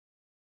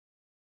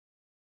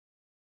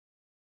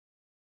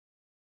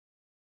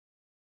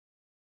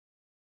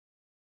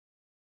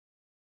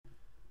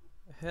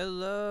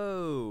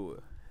Hello,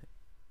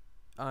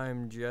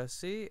 I'm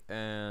Jesse,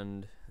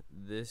 and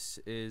this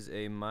is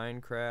a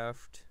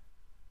Minecraft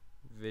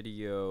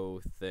video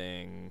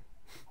thing.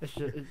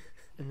 And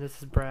this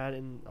is Brad,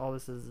 and all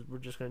this is we're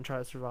just gonna try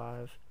to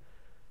survive.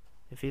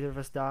 If either of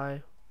us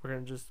die, we're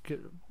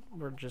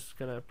just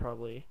gonna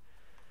probably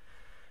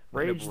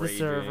rage the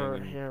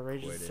server. Yeah,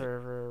 rage the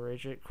server,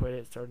 rage it, quit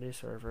it, start a new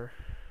server.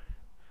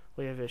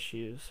 We have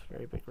issues,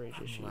 very big rage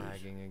issues.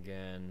 Lagging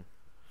again.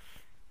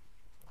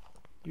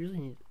 You really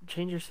need to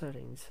change your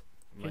settings.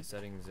 My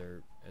settings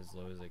are as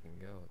low as they can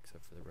go,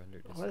 except for the render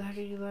distance. Why the heck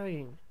are you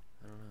lagging?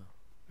 I don't know.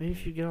 Maybe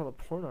if you get all the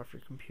porn off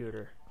your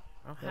computer.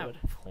 I don't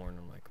have porn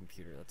on my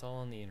computer. That's all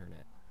on the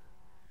internet.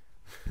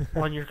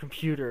 On your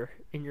computer,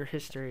 in your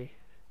history.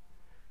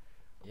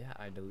 Yeah,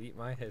 I delete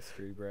my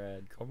history,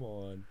 Brad. Come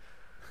on.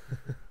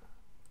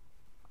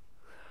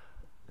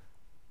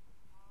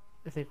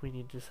 I think we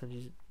need to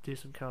do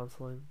some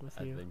counseling with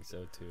you. I think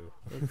so too.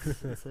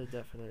 It's a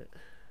definite.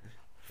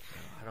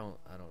 No,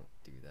 I don't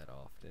do that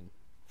often.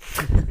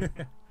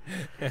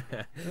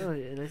 Oh,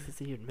 nice to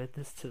see you admit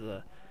this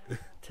to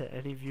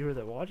any viewer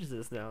that watches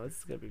this now. This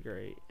is gonna be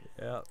great.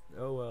 Yeah.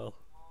 Oh well.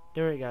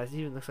 Alright, guys. He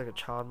even looks like a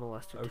child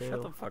molester too.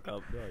 Shut the fuck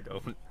up. No, I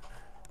don't.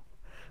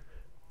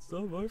 It's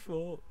not my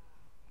fault.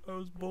 I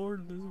was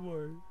born this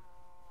way.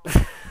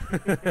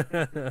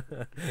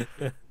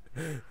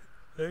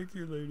 Thank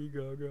you, Lady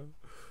Gaga.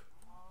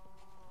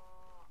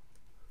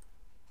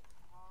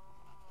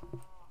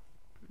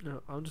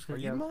 No, I'm just gonna.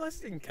 Are you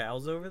molesting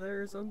cows over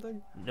there or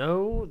something?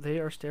 No, they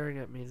are staring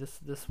at me.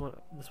 This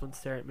one's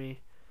staring at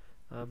me.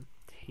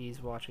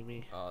 He's watching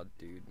me. Oh,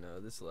 dude, no,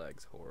 this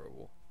lag's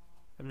horrible.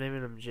 I'm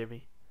naming him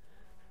Jimmy.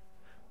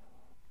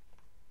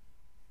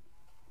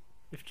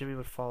 If Jimmy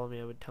would follow me,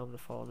 I would tell him to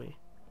follow me.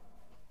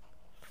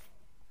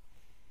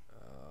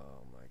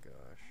 Oh my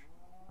gosh.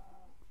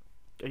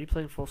 Are you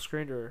playing full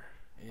screen or?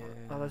 Yeah.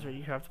 Oh, that's right.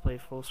 You have to play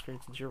full screen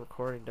since you're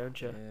recording,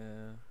 don't you?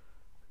 Yeah.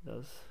 It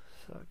does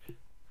suck.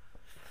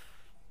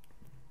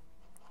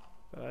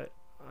 But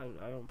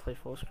I don't play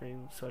full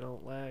screen, so I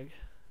don't lag.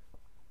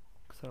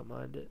 Cause I don't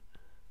mind it.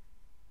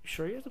 You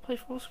sure you have to play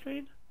full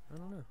screen? I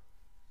don't know.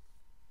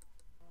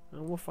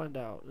 And we'll find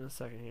out in a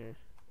second here.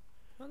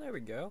 Oh, there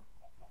we go.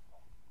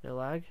 No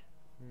lag?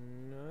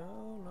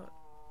 No, not.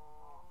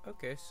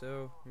 Okay,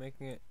 so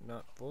making it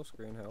not full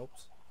screen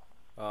helps.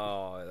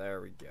 Oh,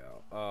 there we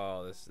go.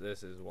 Oh,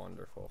 this is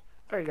wonderful.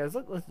 All right, guys,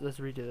 let's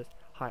redo this.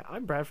 Hi,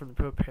 I'm Brad from the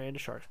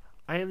ProPandaSharks.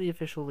 I am the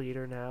official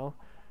leader now.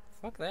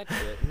 Fuck that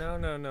shit.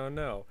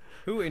 No.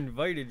 Who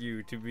invited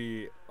you to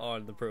be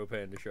on the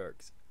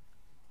ProPandaSharks?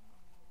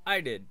 I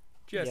did.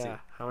 Jesse. Yeah,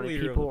 how many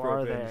leader people of the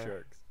are there?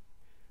 ProPandaSharks.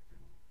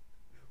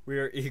 We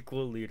are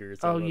equal leaders.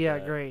 Oh yeah,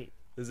 great.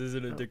 This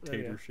isn't a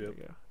dictatorship.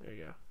 There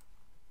you go.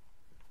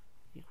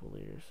 Equal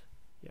leaders.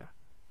 Yeah.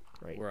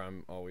 Right. Where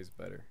I'm always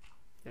better.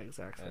 Yeah,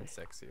 exactly. And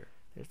sexier.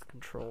 There's the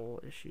control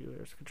issue.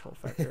 There's the control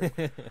factor.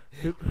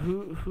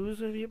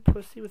 Who's gonna be a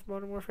pussy with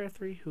Modern Warfare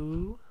 3?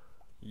 Who?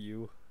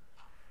 You.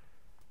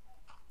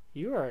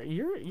 You're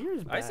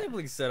as bad. I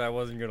simply said I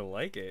wasn't gonna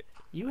like it.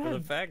 You for have the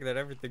fact that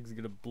everything's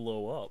gonna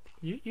blow up.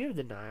 You have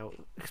denial.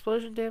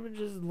 Explosion damage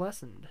is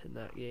lessened in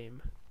that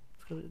game.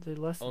 They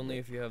lessen Only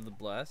it. if you have the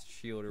blast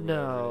shield or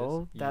whatever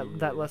No, it is.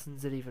 that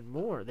lessens it even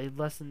more. They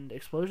lessened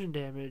explosion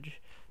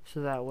damage,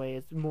 so that way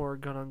it's more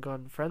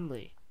gun-on-gun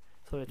friendly.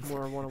 So it's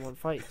more one-on-one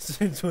fights.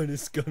 Since when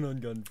is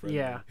gun-on-gun friendly?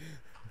 Yeah.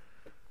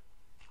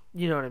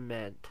 You know what I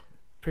meant.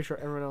 Pretty sure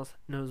everyone else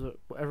knows what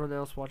everyone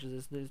else watches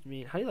this news to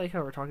me. How do you like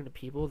how we're talking to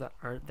people that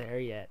aren't there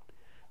yet?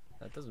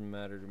 That doesn't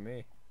matter to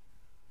me.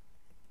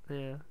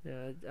 Yeah.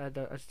 I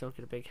just don't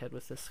get a big head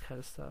with this kind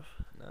of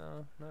stuff.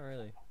 No, not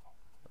really.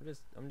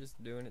 I'm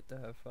just doing it to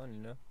have fun,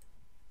 you know.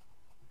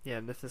 Yeah,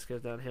 and if this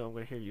goes downhill, I'm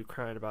gonna hear you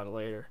crying about it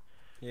later.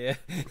 Yeah.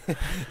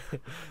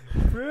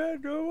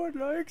 Brad, no one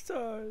likes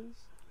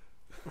us.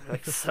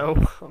 Like so,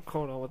 I'm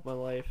going on with my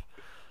life.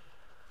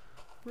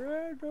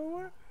 Brad,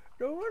 no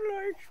one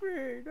likes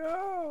me.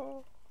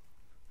 No.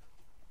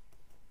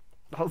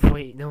 Oh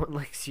wait, no one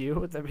likes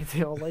you? That means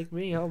they all like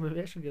me. Oh, maybe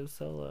I should go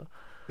solo.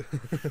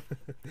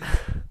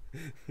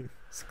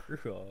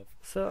 Screw off.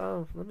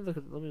 So let me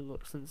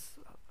look since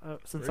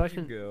Where'd I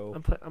can go?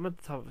 I'm at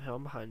the top of the hill.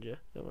 I'm behind you.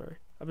 Don't worry.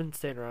 I've been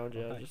staying around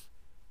you. Oh, hi.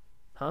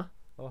 Huh?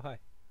 Oh hi.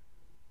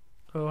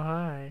 Oh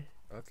hi.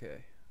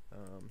 Okay.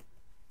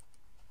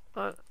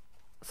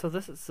 So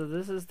this is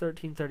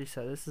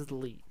 1337. This is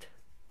Leet.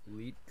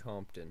 Leet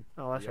Compton.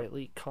 Oh, that's Yep. right,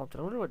 Leet Compton.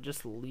 I wonder what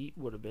just Leet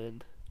would have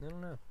been. I don't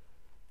know.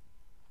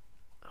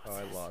 Oh,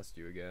 I lost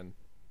you again.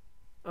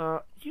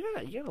 You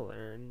gotta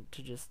learn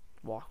to just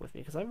walk with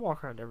me because I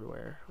walk around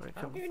everywhere. When I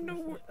come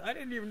I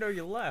didn't even know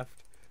you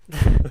left.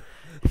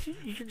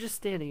 You're just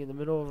standing in the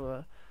middle of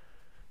a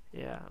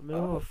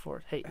of a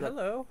fort. Hey,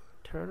 hello.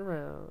 Turn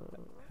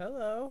around.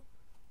 Hello.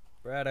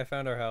 Brad, I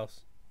found our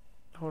house.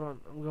 Hold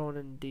on, I'm going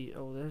in deep.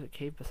 Oh, there's a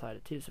cave beside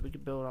it too, so we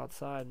could build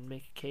outside and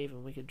make a cave,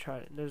 and we could try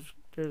it. And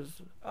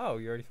there's. Oh,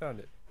 you already found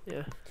it.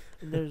 Yeah,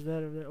 and there's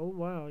that over there. Oh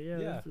wow, yeah.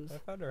 Yeah, This is, I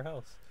found our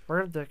house. we're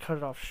gonna have to cut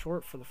it off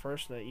short for the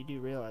first night. You do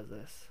realize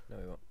this? No,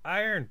 we won't.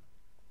 Iron.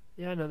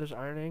 Yeah, no, there's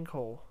iron and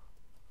coal.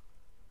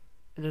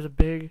 And there's a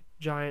big,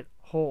 giant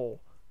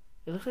hole.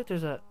 It looks like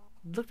there's a...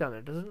 Look down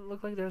there. Doesn't it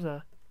look like there's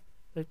a...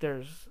 Like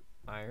there's...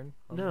 Iron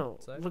on No.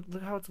 the side?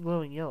 Look how it's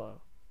glowing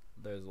yellow.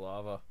 There's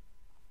lava.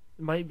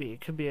 It might be.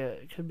 It could be a...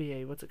 It could be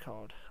a... What's it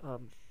called?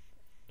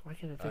 Why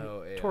can't I think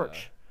Oh, of...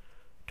 Torch.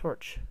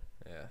 Torch.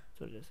 Yeah. That's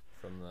what it is.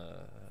 From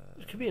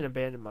the... It could be an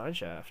abandoned mine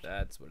shaft.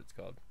 That's what it's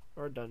called.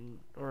 Or done...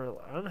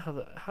 Or... I don't know how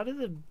the... How do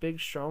the big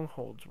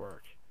strongholds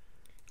work?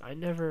 I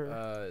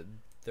never...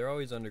 They're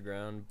always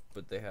underground,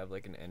 but they have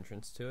like an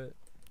entrance to it.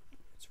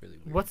 It's really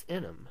weird. What's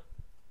in them?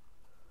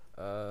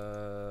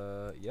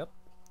 Yep.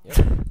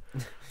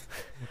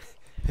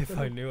 If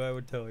I knew, I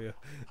would tell you.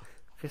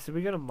 Okay, so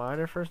we got a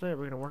miner first night.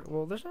 We're gonna work.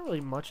 Well, there's not really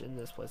much in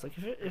this place. Like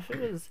if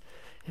it was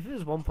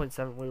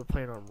 1.7, we were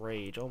playing on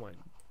Rage. Oh my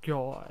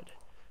god,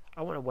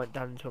 I went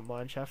down into a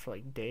mine shaft for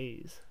like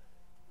days.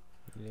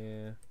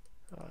 Yeah.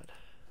 God.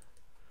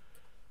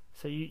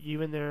 So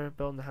you in there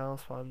building the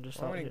house while I'm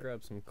just I out want to here?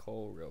 grab some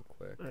coal real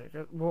quick.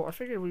 Alright, well, I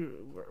figured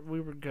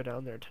we would go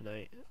down there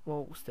tonight.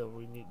 Well, still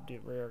we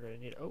are gonna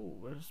need.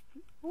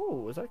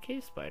 Oh, is that a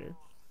cave spider?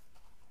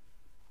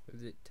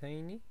 Is it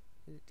tiny?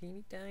 Is it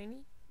teeny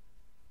tiny?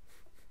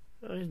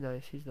 Oh, he's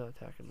nice. He's not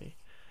attacking me.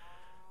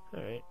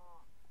 Alright.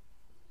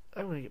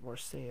 I want to get more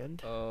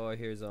sand. Oh, I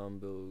hear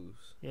zombos.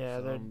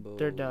 Yeah,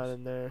 they're down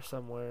in there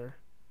somewhere.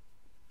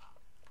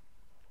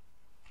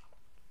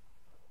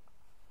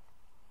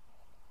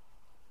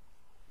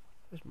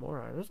 There's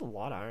more iron. There's a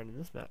lot of iron in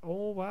this map.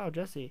 Oh wow,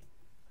 Jesse.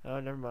 Oh,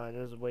 never mind.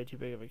 This is way too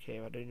big of a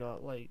cave. I do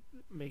not like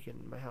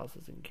making my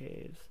houses in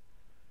caves.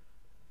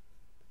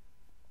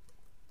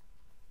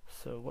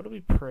 So what are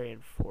we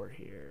praying for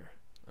here?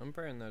 I'm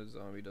praying that a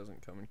zombie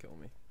doesn't come and kill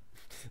me.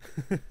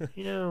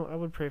 You know, I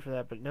would pray for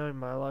that, but knowing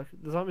my luck,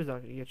 the zombie's not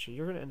going to get you.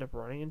 You're going to end up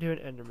running into an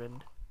Enderman,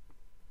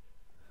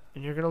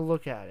 and you're going to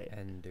look at it.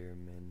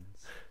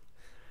 Endermans.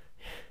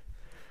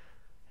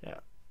 Yeah.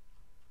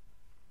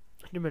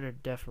 Endermen are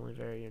definitely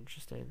very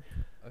interesting.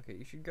 Okay,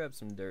 you should grab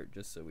some dirt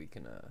just so we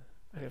can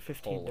I got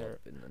 15 hole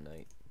dirt. up in the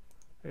night.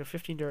 I got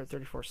 15 dirt,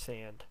 34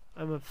 sand.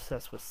 I'm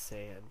obsessed with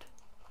sand.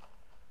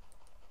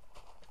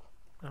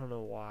 I don't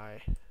know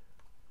why.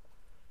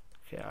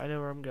 Okay, I know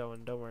where I'm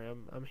going. Don't worry,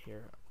 I'm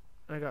here.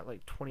 I got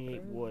like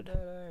 28 wood. Where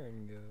did that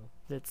iron go?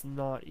 That's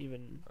not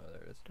even. Oh,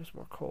 there it is. There's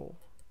more coal.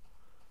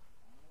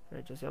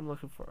 Alright, Jesse, I'm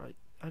looking for.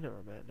 I know where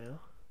I'm at now.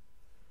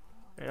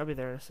 Alright, I'll be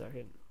there in a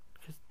second.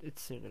 Because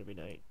it's soon gonna be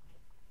night.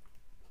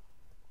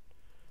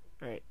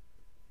 Alright.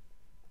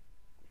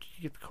 Did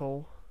you get the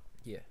coal?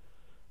 Yeah.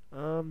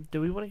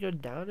 Do we want to go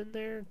down in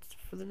there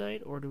for the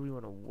night, or do we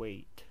want to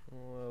wait?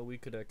 Well, we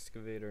could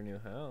excavate our new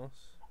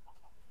house.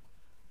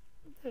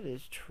 That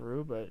is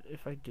true, but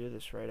if I do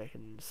this right, I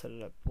can set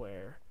it up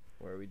where?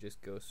 Where we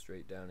just go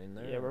straight down in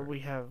there? Yeah, where we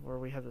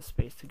have the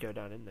space to go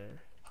down in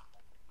there.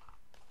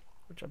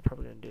 Which I'm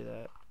probably gonna do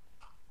that.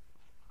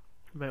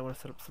 You might want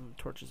to set up some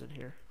torches in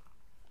here.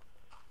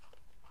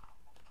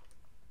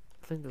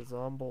 I think the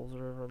zombies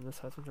are over on this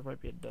side. I think there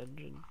might be a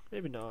dungeon.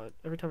 Maybe not.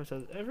 Every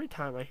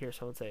time I hear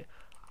someone say,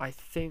 "I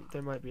think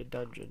there might be a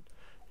dungeon,"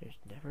 there's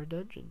never a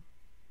dungeon.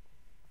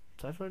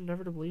 So I've learned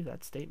never to believe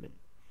that statement.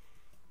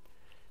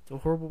 It's a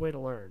horrible way to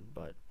learn,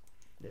 but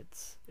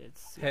it's.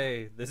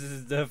 Hey, this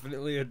is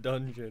definitely a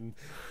dungeon.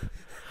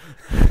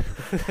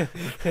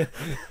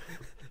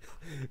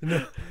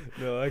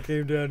 No, I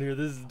came down here.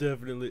 This is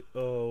definitely.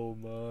 Oh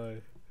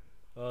my.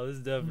 Oh, this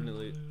is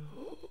definitely.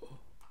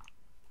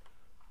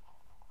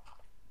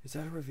 Is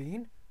that a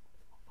ravine?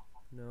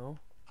 No.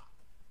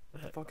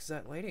 What the fuck is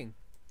that lighting?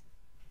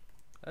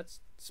 That's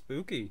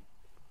spooky.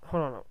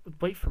 Hold on,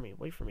 wait for me.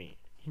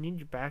 You need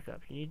your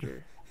backup. You need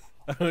your.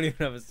 I don't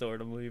even have a sword.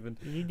 I'm leaving.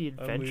 You need the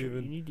adventure.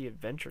 leaving. You need the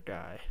adventure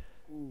guy.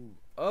 Ooh.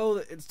 Oh,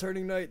 it's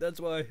turning night.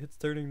 That's why it's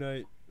turning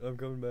night. I'm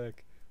coming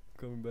back.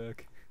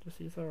 Just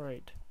it's all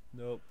right.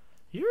 Nope.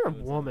 You're a No,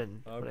 it's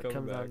woman not. I'm when it coming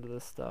comes down back. to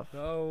this stuff.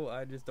 No,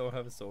 I just don't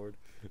have a sword.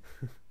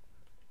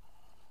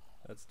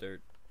 That's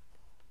dirt.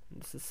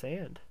 This is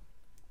sand.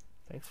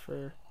 Thanks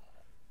for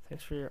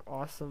your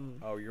awesome.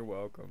 Oh, you're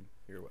welcome.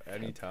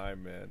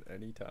 Anytime, man.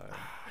 Anytime.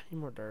 I need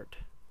more dirt.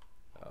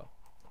 Oh,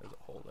 there's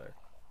a hole there.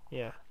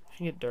 Yeah, if you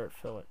can get dirt,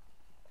 fill it.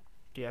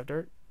 Do you have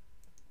dirt?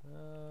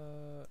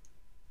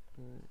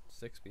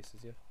 6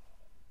 pieces, yeah.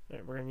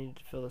 Alright, we're gonna need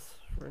to fill this.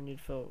 We're gonna need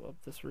to fill up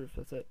this roof.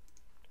 That's it.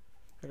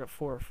 I got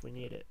 4 if we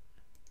need it.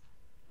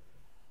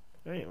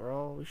 Alright,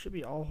 we should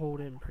be all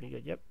holed in pretty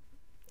good. Yep.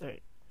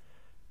 Alright.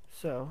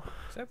 So.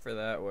 Except for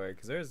that way,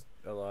 because there's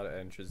a lot of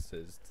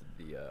entrances to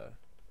the,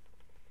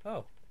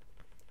 Oh.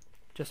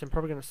 Justin, I'm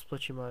probably gonna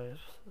split you my.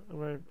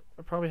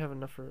 I probably have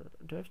enough for.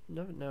 Do I have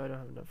no? No, I don't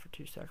have enough for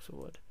 2 stacks of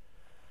wood.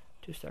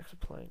 2 stacks of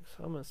planks.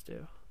 How much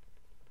do?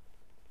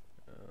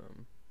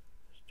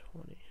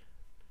 20.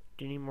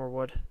 Do you need more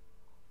wood?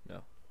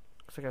 No.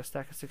 Looks like I got a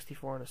stack of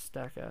 64 and a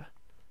stack of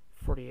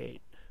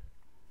 48.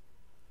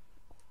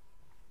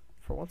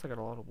 For once, I got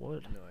a lot of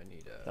wood. No, I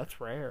need, That's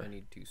rare. I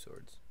need 2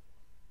 swords.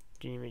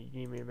 Do you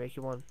need me to make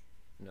you one?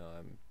 No,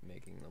 I'm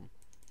making them.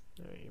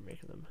 Alright, you're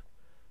making them.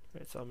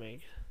 Alright, so I'll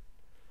make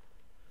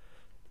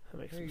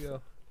There some you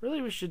go.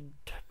 Really, we should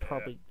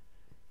probably.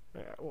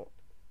 Alright, well,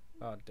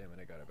 Oh, damn it,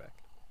 I got it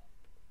back.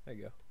 There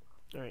you go.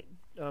 alright.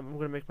 I'm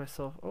gonna make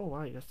myself. Oh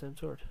wow, you got a stone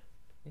sword.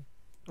 Yeah.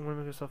 I'm gonna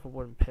make myself a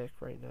wooden pick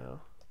right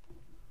now.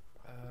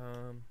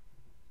 I'm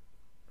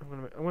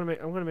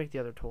gonna make the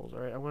other tools. All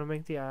right, I'm gonna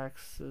make the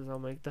axes. I'll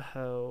make the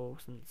hoe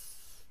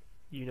since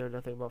you know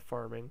nothing about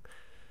farming.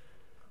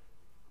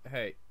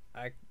 Hey,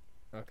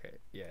 okay,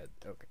 yeah,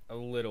 okay, a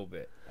little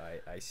bit.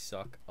 I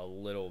suck a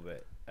little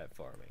bit at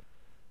farming.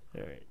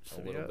 All right,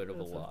 so A little bit of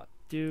a lot.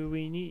 Do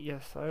we need?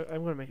 Yes,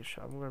 I'm gonna make a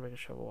shovel. I'm gonna make a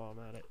shovel while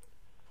I'm at it.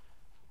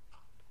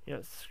 Yeah,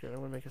 screw it. I'm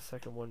gonna make a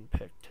second wooden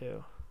pick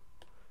too,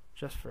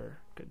 just for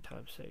good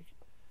time's sake.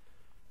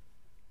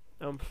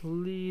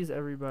 Please,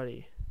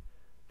 everybody.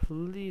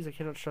 Please, I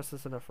cannot stress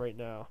this enough right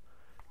now.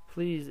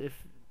 Please,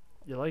 if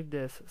you like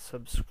this,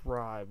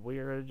 subscribe. We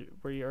are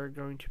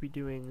going to be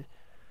doing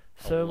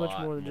so much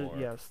more than just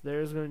yes.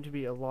 There's going to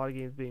be a lot of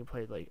games being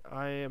played. Like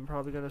I am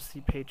probably going to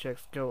see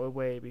paychecks go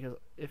away because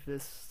if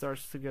this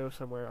starts to go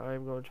somewhere, I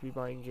am going to be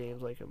buying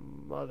games like a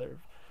mother.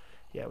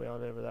 Yeah, we all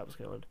know where that was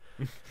going.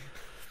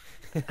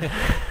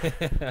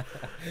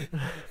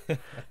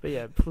 But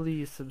yeah,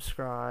 please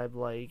subscribe,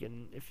 like,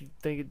 and if you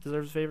think it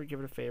deserves a favorite, give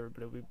it a favorite.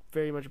 But it would be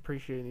very much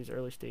appreciated in these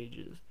early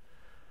stages.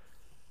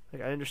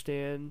 Like, I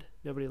understand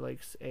nobody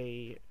likes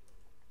a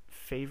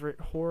favorite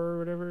horror or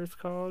whatever it's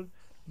called,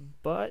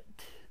 but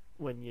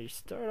when you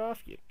start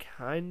off, you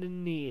kind of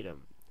need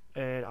them.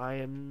 And I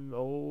am,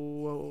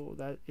 oh,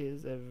 that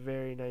is a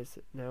very nice,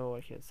 no,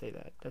 I can't say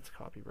that. That's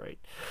copyright.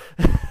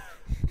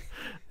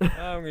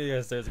 I'm gonna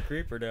guess there's a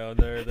creeper down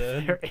there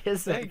then. There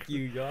is Thank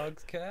you,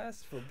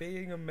 Yogscast, for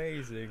being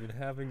amazing and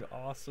having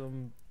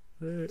awesome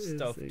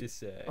stuff to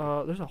say.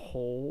 There's a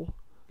hole.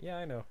 Yeah,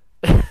 I know.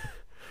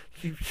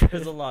 You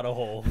There's a lot of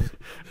holes.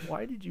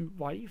 Why do you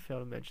fail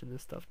to mention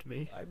this stuff to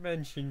me? I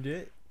mentioned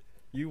it.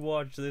 You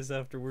watch this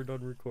after we're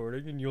done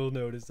recording and you'll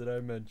notice that I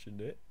mentioned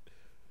it.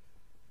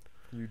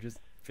 You just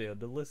failed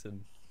to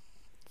listen.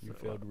 You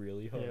failed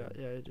really hard.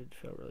 Yeah, I did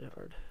fail really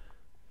hard.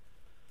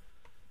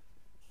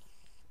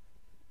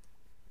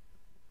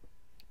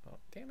 Oh,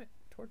 damn it.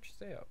 Torch,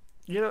 stay up.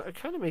 You know, it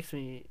kind of makes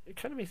me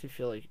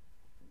feel like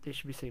they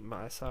should be saying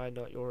my side,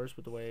 not yours,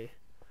 with the way.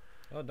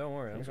 Oh, don't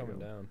worry. I'm coming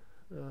down.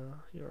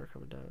 You are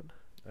coming down.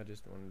 I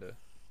just wanted to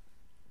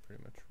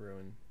pretty much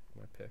ruin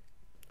my pick.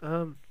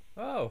 Oh.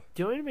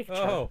 Do you want me to make a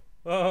chat?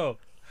 Oh.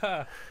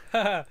 Ha.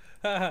 Ha.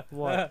 Ha.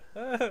 What?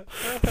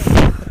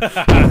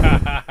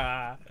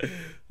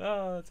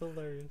 Oh, that's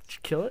hilarious. Did you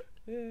kill it?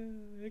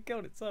 Yeah, it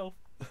killed itself.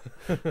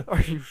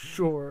 Are you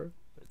sure?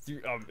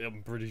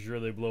 I'm pretty sure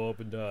they blow up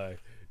and die.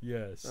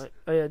 Yes.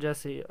 Oh yeah,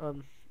 Jesse.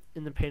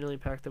 In the Painterly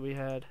pack that we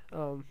had,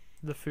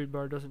 the food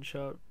bar doesn't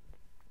show up.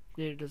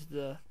 Neither does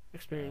the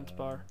experience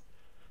bar.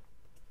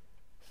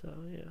 So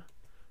yeah.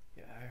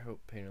 Yeah, I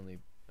hope Painterly.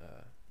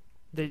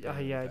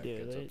 Yeah, I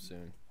do. Gets up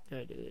soon. Yeah,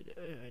 I do.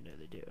 I know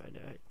they do. I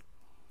know.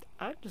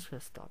 I'm just gonna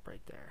stop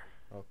right there.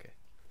 Okay.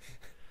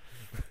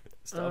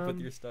 Stop with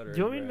your stutter. Do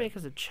you want me to make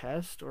us a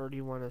chest, or do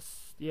you want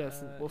us?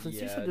 Yes. Well,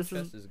 since you said this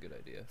chest is a good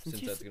idea.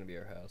 Since that's gonna be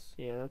our house.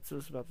 Yeah, that's what I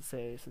was about to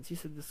say. Since you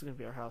said this is gonna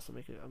be our house, I'll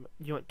make it.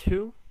 You want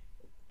two?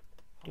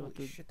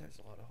 Holy shit! There's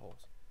a lot of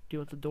holes. Do you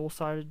want the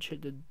dual-sided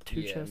the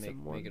two chests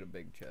and one? Make it a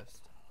big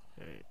chest.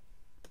 All right.